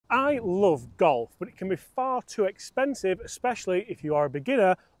I love golf, but it can be far too expensive, especially if you are a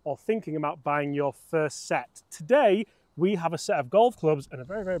beginner or thinking about buying your first set. Today, we have a set of golf clubs and a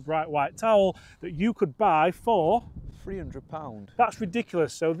very, very bright white towel that you could buy for £300. That's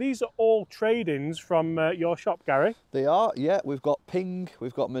ridiculous. So these are all trade-ins from your shop, Gary. They are, yeah. We've got Ping,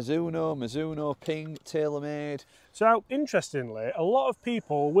 we've got Mizuno, Ping, TaylorMade. So interestingly, a lot of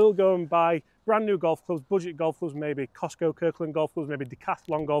people will go and buy brand new golf clubs, budget golf clubs, maybe Costco, Kirkland golf clubs, maybe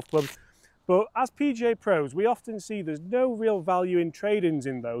Decathlon golf clubs. But as PGA pros, we often see there's no real value in trade-ins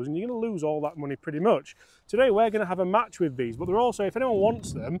in those, and you're going to lose all that money pretty much. Today we're going to have a match with these, but they're also, if anyone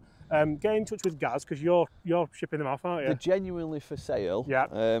wants them, get in touch with Gaz, because you're shipping them off, aren't you? They're genuinely for sale.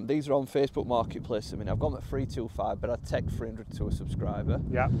 Yeah. These are on Facebook Marketplace. I mean, I've gone at 325, but I'd take 300 to a subscriber.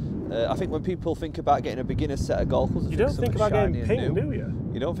 Yeah. I think when people think about getting a beginner set of golf clubs, you don't think about getting Ping, do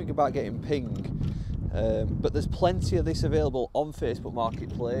you? You don't think about getting Ping. But there's plenty of this available on Facebook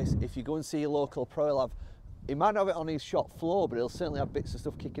Marketplace. If you go and see your local pro, he might not have it on his shop floor, but he'll certainly have bits of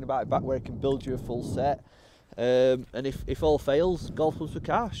stuff kicking about back where he can build you a full set. And if all fails, Golf Clubs for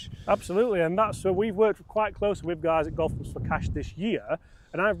Cash. Absolutely, and so we've worked quite closely with guys at Golf Clubs for Cash this year,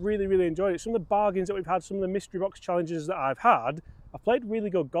 and I've really, really enjoyed it. Some of the bargains that we've had, some of the mystery box challenges that I've had, I've played really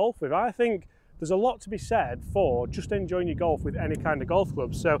good golf with. I think there's a lot to be said for just enjoying your golf with any kind of golf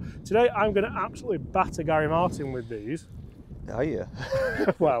club. So today I'm going to absolutely batter Gary Martin with these. Are you?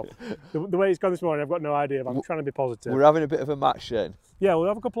 Well, the way it's gone this morning, I've got no idea, but I'm trying to be positive. We're having a bit of a match then. Yeah, we'll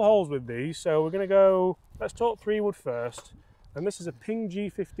have a couple of holes with these. So we're going to go, let's talk 3-wood first. And this is a Ping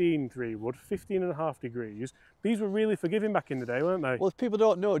G15 3-wood, 15.5 degrees. These were really forgiving back in the day, weren't they? Well, if people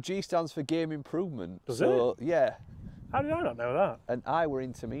don't know, G stands for Game Improvement. Does it? Yeah. How did I not know that? And I were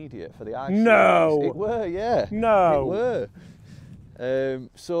intermediate for the I No! series. It were, yeah. No! It were.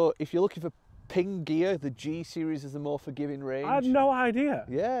 So if you're looking for Ping gear, the G series is the more forgiving range. I had no idea.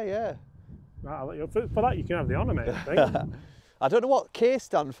 Yeah, yeah. Right, I'll let you, for that you can have the honour, mate, I think. I don't know what K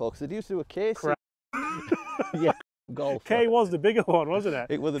stand for, because they used to do a K series. Yeah, golf. K was the bigger one, wasn't it?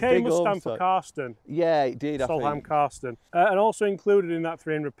 It was the K big must stand old for type. Karsten. Yeah, it did, I Solheim think. Karsten. And also included in that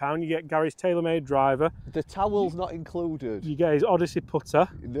 £300, you get Gary's TaylorMade driver. The towel's not included. You get his Odyssey putter.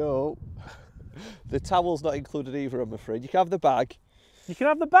 No. The towel's not included either, I'm afraid. You can have the bag. You can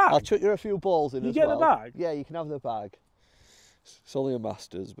have the bag. I'll chuck you a few balls in You as get well. the bag? Yeah, you can have the bag. It's only a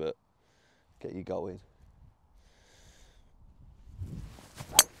Masters, but get you going.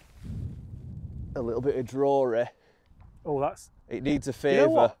 A little bit of drawery. Oh, that's... It needs a You favour. know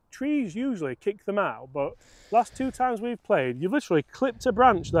what? Trees usually kick them out, but last 2 times we've played, you've literally clipped a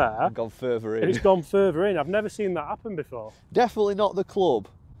branch there And gone further in. and it's gone further in. I've never seen that happen before. Definitely not the club.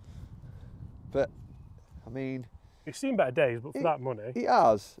 But, I mean... You've seen better days, but for that money... It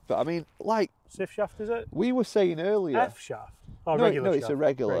has. But, I mean, like... SIF shaft, is it? We were saying earlier... F shaft? Oh, no, regular no, shaft. it's a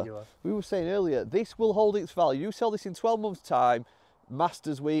regular. We were saying earlier, this will hold its value. You sell this in 12 months' time,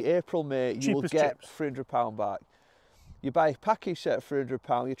 Masters Week, April, May, you will get £300 back. You buy a package set for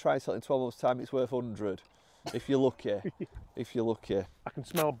 £300, you try and sell it in 12 months' time, it's worth 100 if you're lucky. If you're lucky. I can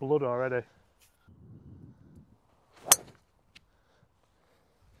smell blood already.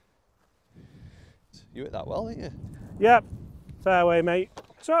 You hit that well, didn't you? Yep, fairway, mate.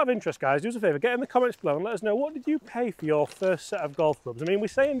 So out of interest, guys, do us a favour, get in the comments below and let us know, what did you pay for your first set of golf clubs? I mean, we're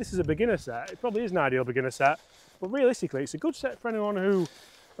saying this is a beginner set. It probably is an ideal beginner set, but realistically, it's a good set for anyone who,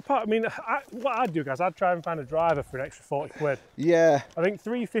 what I'd do, guys, I'd try and find a driver for an extra 40 quid. Yeah. I think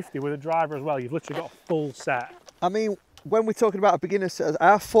 350 with a driver as well, you've literally got a full set. I mean, when we're talking about a beginner set,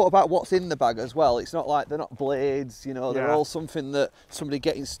 I have thought about what's in the bag as well. It's not like they're not blades, you know, they're all something that somebody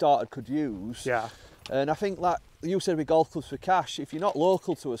getting started could use. Yeah. And I think, like you said with Golf Clubs for Cash, if you're not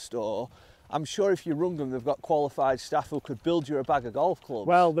local to a store, I'm sure if you rung them, they've got qualified staff who could build you a bag of golf clubs.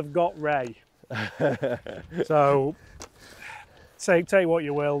 Well, they've got Ray. So, take what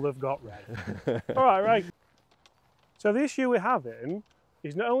you will, they've got Ray. All right, Ray. So the issue we're having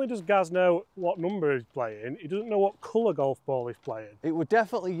is not only does Gaz know what number he's playing, he doesn't know what colour golf ball he's playing. It was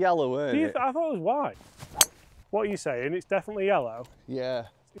definitely yellow, weren't it? I thought it was white. What are you saying? It's definitely yellow? Yeah.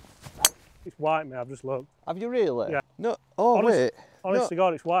 It's white, mate, I've just looked. Have you really? Yeah. No. Oh, wait. Honest to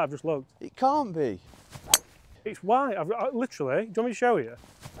God, it's white, I've just looked. It can't be. It's white, literally. Do you want me to show you?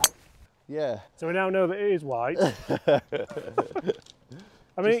 Yeah. So we now know that it is white. I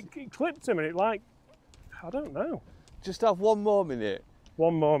mean, it clipped him and it I don't know. Just have one more minute.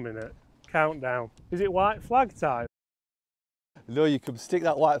 1 more minute. Countdown. Is it white flag time? No, you can stick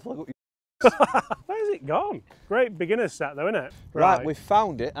that white flag up. Where's it gone? Great beginner set though, isn't it? Right, we've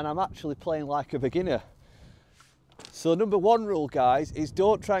found it and I'm actually playing like a beginner. So number one rule, guys, is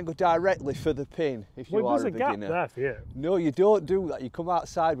don't try and go directly for the pin if you are a beginner. There's a gap there for you. No, you don't do that. You come out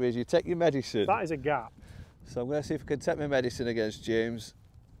sideways, you take your medicine. That is a gap. So I'm going to see if I can take my medicine against James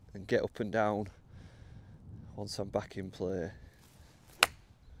and get up and down once I'm back in play.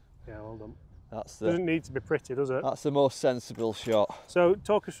 Yeah, well done. Doesn't need to be pretty, does it? That's the most sensible shot. So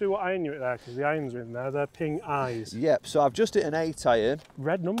talk us through what iron you're at there, because the irons are in there. They're ping eyes. Yep, so I've just hit an 8 iron.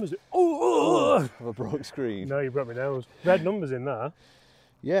 Red numbers. Oh! Have a broke screen. No, you broke my nose. Red numbers in there.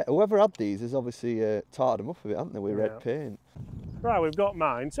 Yeah, whoever had these has obviously tarted them up a bit, haven't they, with red paint. Right, we've got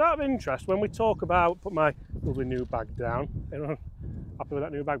mine. So out of interest, when we talk about, put my lovely new bag down. Anyone happy with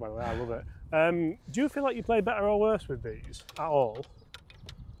that new bag, by the way? I love it. Do you feel like you play better or worse with these at all?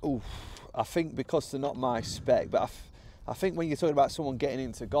 Oof. I think because they're not my spec, but I think when you're talking about someone getting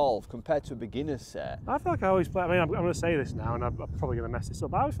into golf compared to a beginner set. I feel like I always play, I mean, I'm going to say this now and I'm probably going to mess this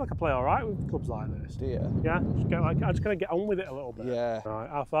up, but I always feel like I play all right with clubs like this. Do you? Yeah, I just kind of get on with it a little bit. Yeah. Right,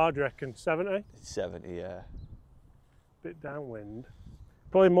 how far do you reckon? 70? 70, yeah. Bit downwind.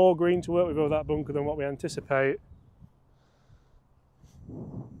 Probably more green to work with over that bunker than what we anticipate.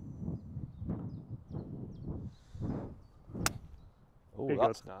 Oh, Be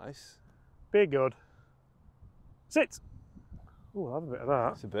that's good. nice. Be good. Sit. Oh, I'll have a bit of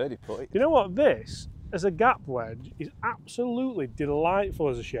that. It's a birdie putt. You know what? This, as a gap wedge, is absolutely delightful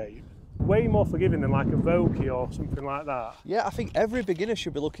as a shape. Way more forgiving than like a Vokey or something like that. Yeah, I think every beginner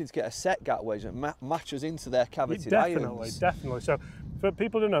should be looking to get a set gap wedge that matches into their cavity irons. Definitely. So for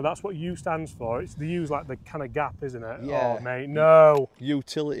people to know, that's what U stands for. It's the U's like the kind of gap, isn't it? Yeah. Oh, mate, no.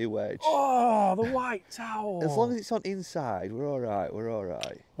 Utility wedge. Oh, the white towel. As long as it's on inside, we're all right, we're all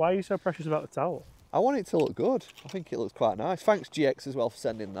right. Why are you so precious about the towel? I want it to look good. I think it looks quite nice. Thanks GX as well for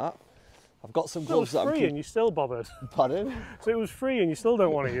sending that. I've got some gloves that I'm... It was free and you still bothered. Pardon? So it was free and you still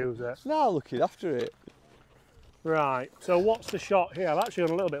don't want to use it? No, looking after it. Right, so what's the shot here? I've actually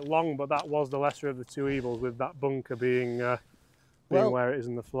gone a little bit long, but that was the lesser of the two evils with that bunker being where it is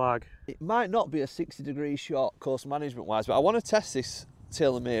in the flag. It might not be a 60-degree shot course management wise, but I want to test this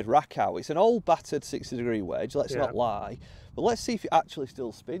TaylorMade rack out. It's an old battered 60-degree wedge, let's not lie, but let's see if it actually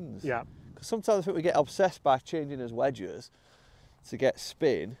still spins. Yeah. Because sometimes I think we get obsessed by changing his wedges to get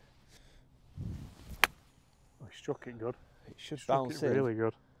spin. Oh, he struck it good. It should bounce in. Really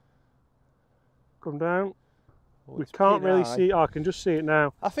good. Come down. Oh, we can't really see. Oh, I can just see it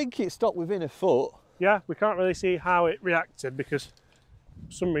now. I think it stopped within a foot. Yeah, we can't really see how it reacted because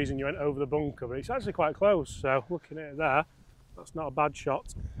for some reason you went over the bunker, but it's actually quite close. So looking at it there, that's not a bad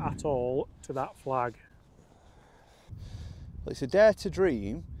shot at all to that flag. Well, it's a Dare to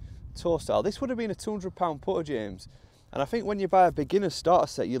Dream tour style. This would have been a £200 putter, James. And I think when you buy a beginner starter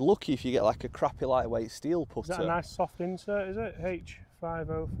set, you're lucky if you get like a crappy lightweight steel putter. Is that a nice soft insert, is it?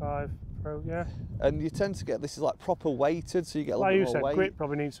 H505 Pro, yeah. And you tend to get, this is like proper weighted, so you get a like little you more said, weight. grip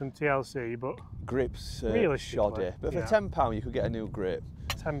probably needs some TLC, but Grip's realistically, shoddy. But for £10 you could get a new grip.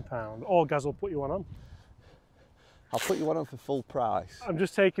 £10. Or Gaz will put you one on. I'll put you one on for full price. I'm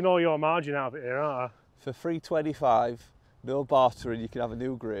just taking all your margin out of it here, aren't I? For $3.25, no bartering, you can have a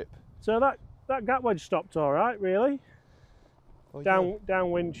new grip. So that gap wedge stopped all right, really. Oh,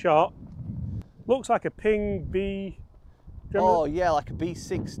 Downwind shot. Looks like a Ping B. Oh yeah, like a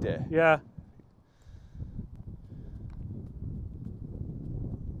B60. Yeah.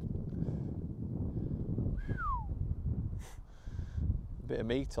 Bit of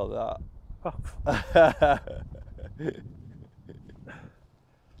meat on that. Oh.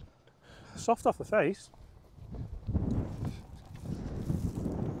 Soft off the face.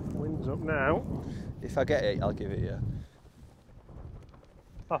 Wind's up now. If I get it, I'll give it you.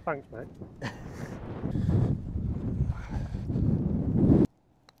 Oh, thanks, mate.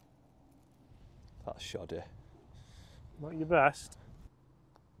 That's shoddy. Not your best.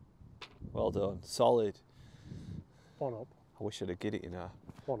 Well done. Solid. One up. I wish I'd have get it, you know.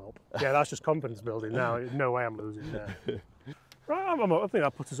 One up. Yeah, that's just confidence building now. There's no way I'm losing there. Right, I think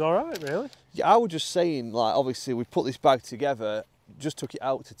that put us all right, really. Yeah, I was just saying, like, obviously we put this bag together, just took it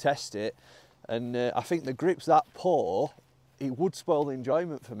out to test it, and I think the grip's that poor, it would spoil the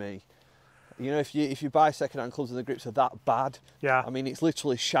enjoyment for me. You know, if you buy second-hand clubs and the grips are that bad, yeah. I mean, it's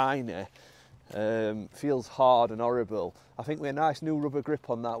literally shiny, feels hard and horrible. I think with a nice new rubber grip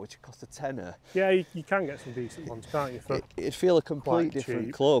on that, which cost a tenner. Yeah, you can get some decent ones, can't you? It'd feel a complete different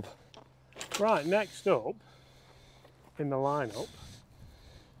cheap club. Right, next up in the lineup,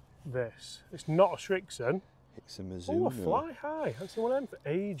 this. It's not a Srixon. It's a Mizuno. Oh, a Fly High. I've seen one of them for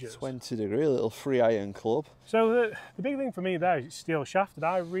ages. 20-degree little 3-iron club. So the big thing for me there is it's steel shafted.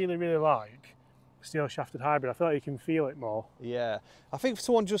 I really, really like steel shafted hybrid. I feel like you can feel it more. Yeah, I think for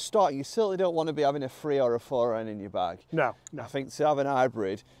someone just starting, you certainly don't want to be having a 3 or a 4 iron in your bag. No, no. I think to have an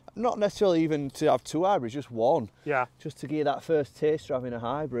hybrid, not necessarily even to have 2 hybrids, just 1. Yeah. Just to give you that first taste of having a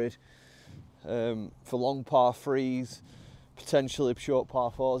hybrid for long par 3s, potentially short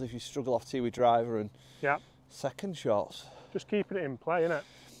par 4s if you struggle off tee with driver, and yeah, second shots. Just keeping it in play, innit?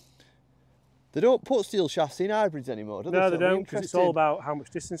 They don't put steel shafts in hybrids anymore, do they? No, they don't, because it's all about how much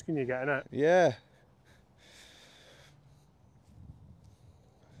distance can you get, innit? Yeah.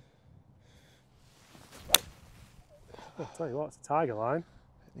 I'll tell you what, it's a tiger line.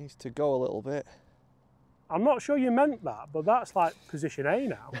 It needs to go a little bit. I'm not sure you meant that, but that's like position A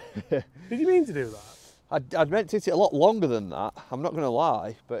now. Did you mean to do that? I'd meant to hit it a lot longer than that, I'm not going to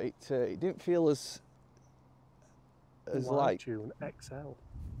lie, but it didn't feel as like Tune XL.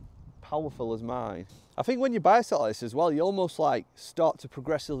 powerful as mine. I think when you buy a set like this as well, you almost like start to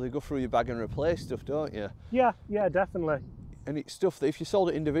progressively go through your bag and replace stuff, don't you? Yeah, yeah, definitely. And it's stuff that if you sold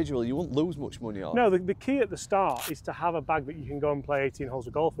it individually, you wouldn't lose much money on. No, the key at the start is to have a bag that you can go and play 18 holes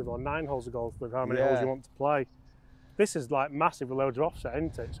of golf with, or 9 holes of golf with, how many holes you want to play. This is like massive with loads of offset,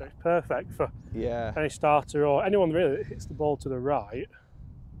 isn't it? So it's perfect for any starter or anyone really that hits the ball to the right.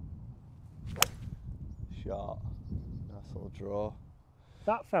 Shot. Nice little draw.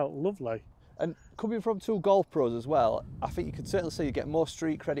 That felt lovely. And coming from 2 golf pros as well, I think you could certainly say you get more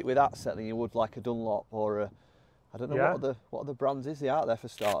street credit with that set than you would like a Dunlop or a, I don't know what other brands is there out there for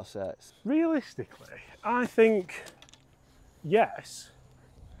starter sets. Realistically, I think yes,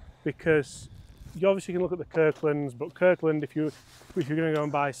 because you obviously can look at the Kirklands, but Kirkland, if you're going to go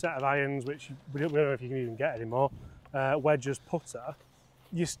and buy a set of irons, which we don't know if you can even get anymore, wedges, putter,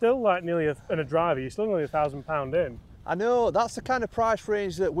 you're still like nearly and a driver, you're still nearly £1,000 in. I know, that's the kind of price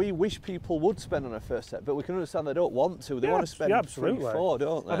range that we wish people would spend on a first set, but we can understand they don't want to. They want to spend 3, 4,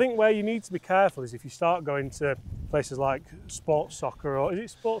 don't they? I think where you need to be careful is if you start going to places like Sports Soccer, or is it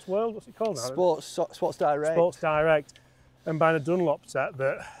Sports World? What's it called now? Sports Direct. Sports Direct, and buying a Dunlop set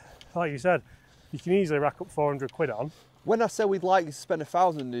that, like you said, you can easily rack up 400 quid on. When I say we'd like you to spend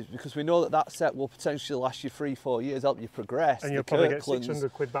 £1,000, is because we know that that set will potentially last you 3, 4 years, help you progress. And you'll probably get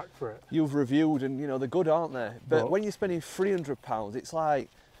 600 quid back for it. You've reviewed, and you know they're good, aren't they? But when you're spending £300, it's like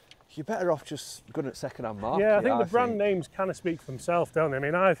you're better off just going at second-hand market. Yeah, I think the brand names kind of speak for themselves, don't they? I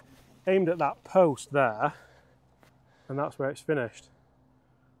mean, I've aimed at that post there, and that's where it's finished.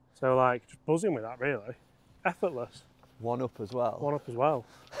 So like, just buzzing with that, really. Effortless. 1 up as well. 1 up as well.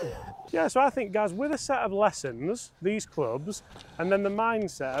 Yeah, so I think, guys, with a set of lessons, these clubs, and then the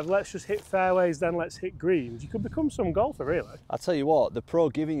mindset of let's just hit fairways, then let's hit greens, you could become some golfer, really. I'll tell you what, the pro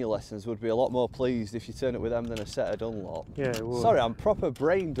giving you lessons would be a lot more pleased if you turn it with them than a set of Dunlop. Yeah, it would. Sorry, I'm proper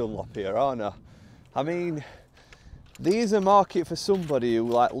brain Dunlop here, aren't I? I mean, these are market for somebody who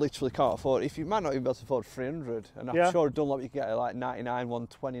like literally can't afford, if you might not even be able to afford 300, and I'm sure Dunlop you can get a like 99,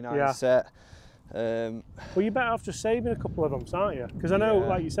 129 set. Well, you're better off just saving a couple of them, aren't you? Because I know,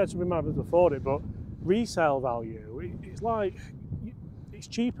 like you said, some people might be able to afford it, but resale value, it's like, it's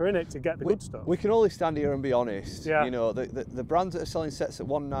cheaper, isn't it, to get the good stuff? We can only stand here and be honest. Yeah. You know, the brands that are selling sets at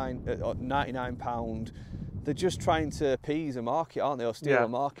 £99, they're just trying to appease a market, aren't they, or steal a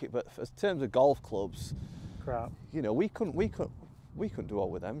market. But in terms of golf clubs, crap. You know, we couldn't do all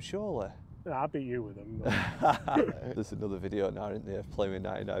with them, surely. Yeah, I beat you with them. There's another video now, isn't there, playing with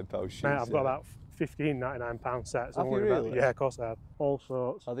 £99 shoes. Mate, I've got about 15 £99 sets. Have you really? Yeah, of course I have. All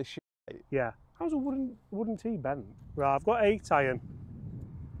sorts. Are they shit? Yeah. How's a wooden tee bent? Right, I've got 8 iron.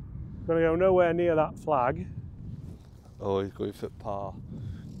 Gonna go nowhere near that flag. Oh, he's going for par.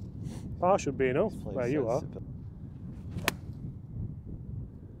 Par should be enough where you are.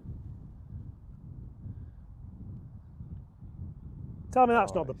 Tell me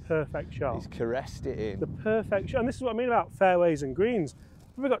that's not the perfect shot. He's caressed it in. The perfect shot. And this is what I mean about fairways and greens.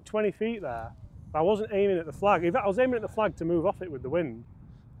 We've got 20 feet there. I wasn't aiming at the flag. In fact, I was aiming at the flag to move off it with the wind.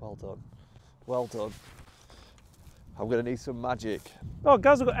 Well done. Well done. I'm going to need some magic. Oh,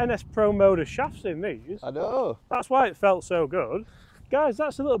 guys, have got NS Pro motor shafts in these. I know. That's why it felt so good. Guys,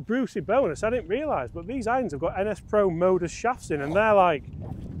 that's a little Brucey bonus. I didn't realise, but these irons have got NS Pro motor shafts in, and they're like,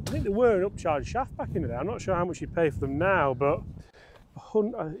 I think they were an upcharge shaft back in the day. I'm not sure how much you pay for them now, but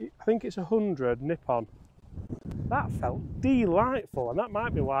I think it's 100 Nippon. That felt delightful, and that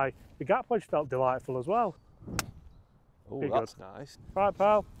might be why the gap wedge felt delightful as well. Oh, that's nice. Right,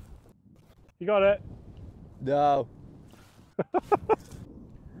 pal. You got it? No.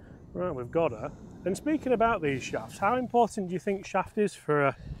 Right, we've got her. And speaking about these shafts, how important do you think shaft is for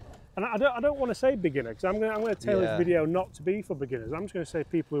a... And I don't want to say beginner, because I'm going to tailor this video not to be for beginners. I'm just going to say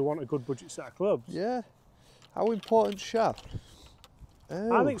people who want a good budget set of clubs. Yeah. How important shaft?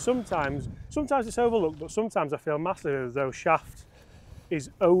 I think sometimes it's overlooked, but sometimes I feel massively as though shaft is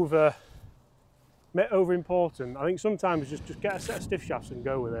over important. I think sometimes just get a set of stiff shafts and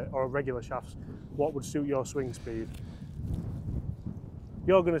go with it, or regular shafts, what would suit your swing speed.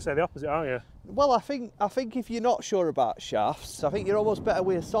 You're going to say the opposite, aren't you? Well, I think if you're not sure about shafts, I think you're almost better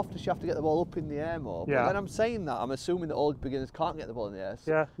with a softer shaft to get the ball up in the air more. Yeah. But then I'm saying that, I'm assuming that all beginners can't get the ball in the air.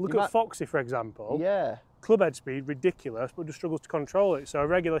 So Yeah, look at Foxy, for example. Yeah. Club head speed, ridiculous, but just struggles to control it. So a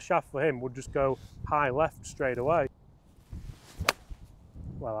regular shaft for him would just go high left straight away.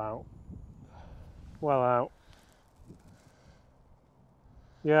 Well out. Well out.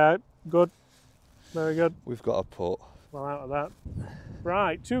 Yeah, good. Very good. We've got a putt. Well out of that.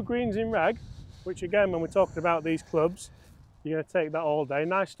 Right, 2 greens in reg, which again, when we're talking about these clubs, you're going to take that all day.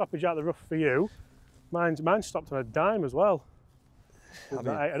 Nice stoppage out the rough for you. Mine's stopped on a dime as well. I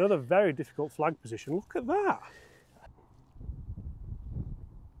mean, another very difficult flag position. Look at that.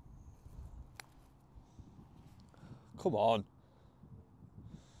 Come on.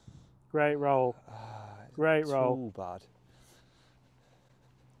 Great roll. Great roll. Too bad.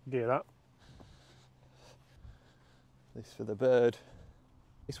 Do that. This for the bird.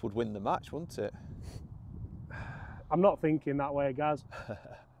 This would win the match, wouldn't it? I'm not thinking that way, Gaz.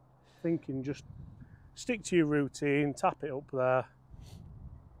 Thinking just stick to your routine, tap it up there.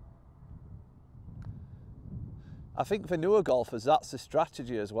 I think for newer golfers, that's the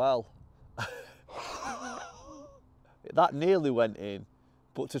strategy as well. That nearly went in,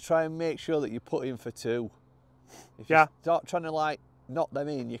 but to try and make sure that you put in for 2. If you start trying to like knock them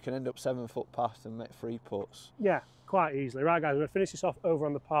in, you can end up 7 foot past and make 3 putts. Yeah, quite easily. Right, guys, we're going to finish this off over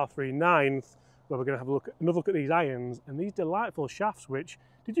on the par 3 9th, where we're going to have another look at these irons and these delightful shafts, which,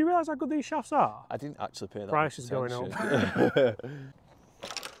 did you realise how good these shafts are? I didn't actually pay that Price is going up.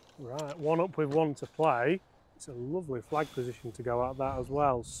 Right, 1 up with 1 to play. It's a lovely flag position to go at that as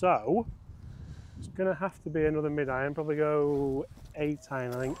well. So, it's going to have to be another mid-iron, probably go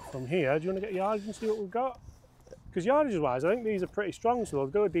 8-iron, I think, from here. Do you want to get yardage and see what we've got? Because yardage-wise, I think these are pretty strong, so they'll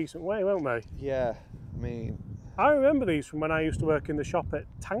go a decent way, won't they? Yeah, I mean... I remember these from when I used to work in the shop at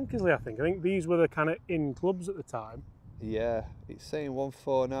Tankersley, I think. I think these were the kind of in clubs at the time. Yeah, it's saying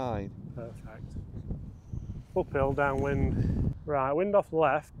 149. Perfect. Uphill, downwind. Right, wind off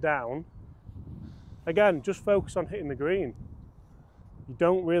left, down. Again, just focus on hitting the green. You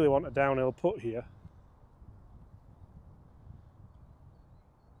don't really want a downhill putt here.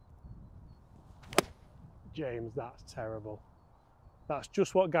 James, that's terrible. That's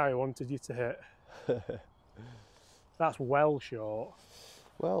just what Gary wanted you to hit. That's well short.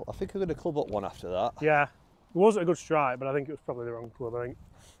 Well, I think I'm going to club up 1 after that. Yeah, it wasn't a good strike, but I think it was probably the wrong club. I think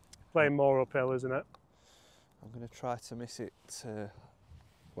playing more uphill, isn't it? I'm going to try to miss it,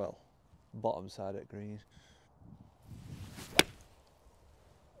 well, bottom side at green.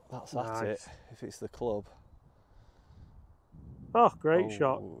 That's at it, if it's the club. Oh, great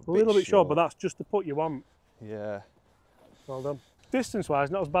shot. A little bit short, but that's just the putt you want. Yeah. Well done.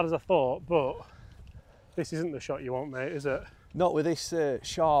 Distance-wise, not as bad as I thought, but this isn't the shot you want, mate, is it? Not with this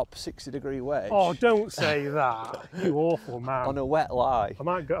sharp 60-degree wedge. Oh, don't say that. You awful man. On a wet lie. I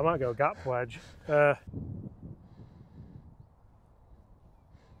might go gap wedge.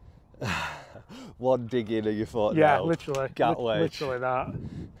 One dig in and you thought, yeah, no, literally. Gap wedge. Literally that.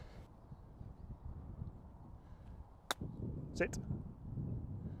 Sit.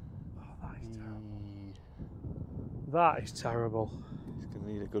 Oh, that is terrible. That is terrible. He's going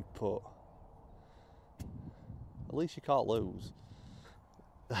to need a good putt. At least you can't lose.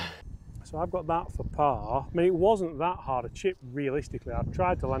 So I've got that for par. I mean, it wasn't that hard a chip, realistically. I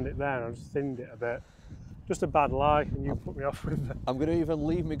tried to land it there and I just thinned it a bit. Just a bad lie, and you put me off with it. I'm going to even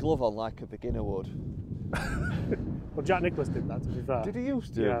leave my glove on like a beginner would. Well, Jack Nicklaus did that, to be fair. Did he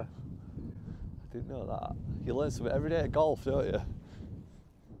used to? Yeah. I didn't know that. You learn something every day at golf, don't you?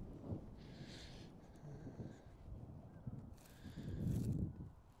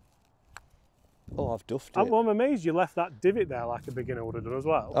 Oh, I've duffed it. Well, I'm amazed you left that divot there like a beginner would have done as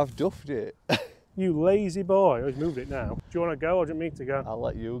well. I've duffed it. You lazy boy. Oh, he's moved it now. Do you want to go or do you want me to go? I'll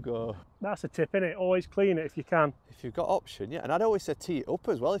let you go. That's a tip, innit? Always clean it if you can. If you've got option, yeah. And I'd always say tee it up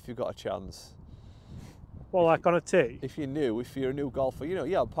as well if you've got a chance. Well, like on a tee? If you're a new golfer, you know,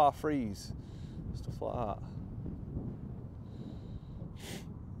 yeah, par threes, stuff like that.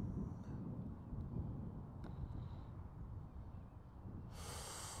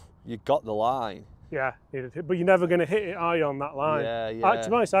 You got the line. Yeah, but you're never going to hit it, are you, on that line? Yeah, yeah. To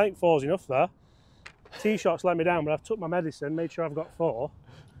be honest, I think 4's enough there. Tee shots let me down, but I've took my medicine, made sure I've got 4.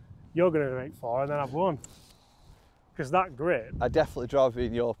 You're going to make 4 and then I've won. Because that grip... I definitely drive you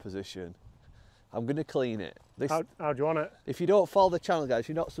in your position. I'm going to clean it. How do you want it? If you don't follow the channel, guys, if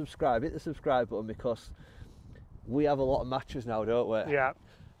you're not subscribed, hit the subscribe button, because we have a lot of matches now, don't we? Yeah.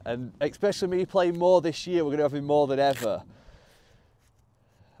 And especially me playing more this year, we're going to have him more than ever.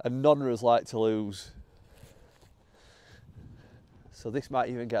 And none of us like to lose. So this might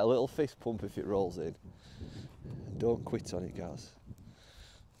even get a little fist pump if it rolls in. And don't quit on it, guys.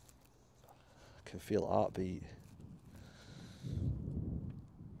 I can feel a heartbeat.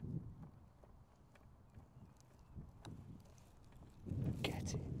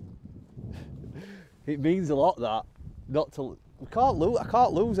 Get it. It means a lot, that. Not to... I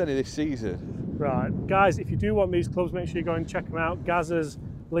can't lose any this season. Right, guys, if you do want these clubs, make sure you go and check them out. Gazza's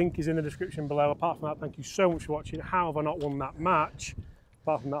link is in the description below. Apart from that, thank you so much for watching. How have I not won that match?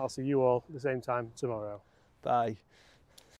 Apart from that, I'll see you all at the same time tomorrow. Bye.